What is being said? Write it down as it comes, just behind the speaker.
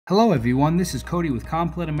Hello everyone, this is Cody with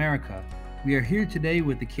Komplet America. We are here today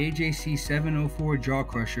with the K-JC704 jaw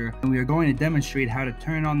crusher, and we are going to demonstrate how to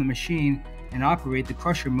turn on the machine and operate the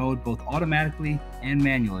crusher mode both automatically and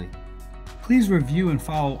manually. Please review and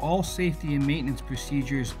follow all safety and maintenance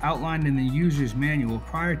procedures outlined in the user's manual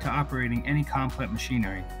prior to operating any Komplet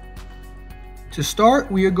machinery. To start,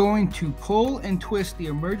 we are going to pull and twist the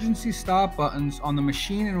emergency stop buttons on the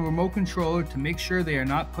machine and remote controller to make sure they are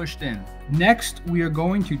not pushed in. Next, we are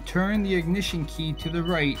going to turn the ignition key to the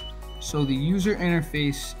right so the user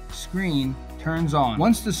interface screen turns on.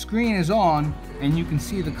 Once the screen is on and you can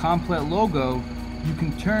see the Komplet logo, you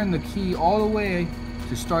can turn the key all the way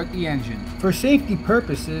to start the engine. For safety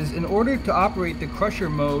purposes, in order to operate the crusher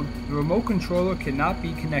mode, the remote controller cannot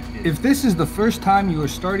be connected. If this is the first time you are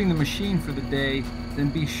starting the machine for the day, then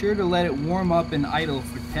be sure to let it warm up and idle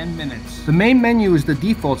for 10 minutes. The main menu is the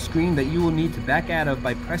default screen that you will need to back out of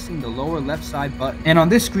by pressing the lower left side button. And on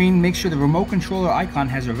this screen, make sure the remote controller icon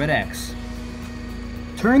has a red X.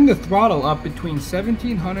 Turn the throttle up between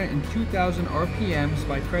 1700 and 2000 RPMs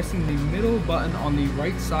by pressing the middle button on the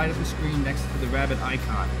right side of the screen next to the rabbit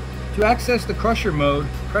icon. To access the crusher mode,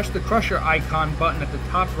 press the crusher icon button at the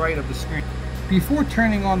top right of the screen. Before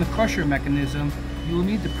turning on the crusher mechanism, you will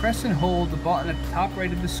need to press and hold the button at the top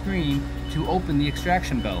right of the screen to open the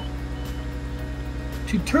extraction belt.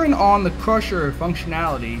 To turn on the crusher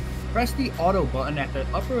functionality, press the auto button at the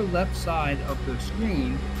upper left side of the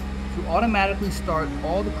screen to automatically start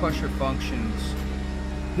all the crusher functions.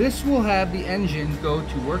 This will have the engine go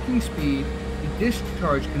to working speed, the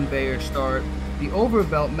discharge conveyor start, the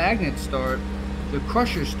overbelt magnet start, the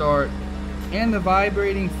crusher start, and the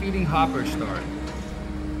vibrating feeding hopper start.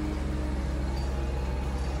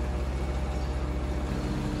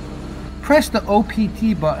 Press the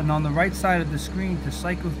OPT button on the right side of the screen to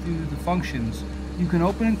cycle through the functions. You can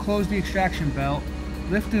open and close the extraction belt,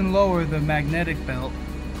 lift and lower the magnetic belt,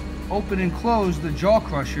 open and close the jaw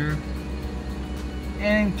crusher,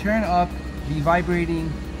 and turn up the vibrating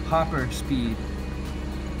hopper speed.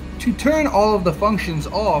 To turn all of the functions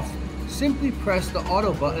off, simply press the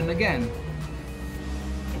auto button again.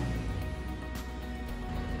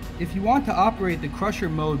 If you want to operate the crusher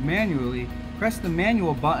mode manually, press the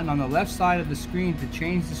manual button on the left side of the screen to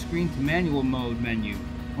change the screen to manual mode menu,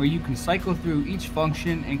 where you can cycle through each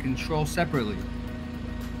function and control separately.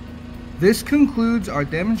 This concludes our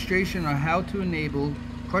demonstration on how to enable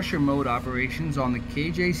crusher mode operations on the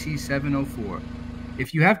K-JC704.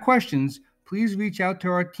 If you have questions, please reach out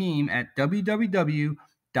to our team at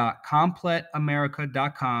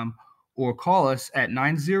www.kompletamerica.com or call us at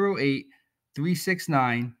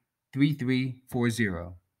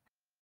 908-369-3340.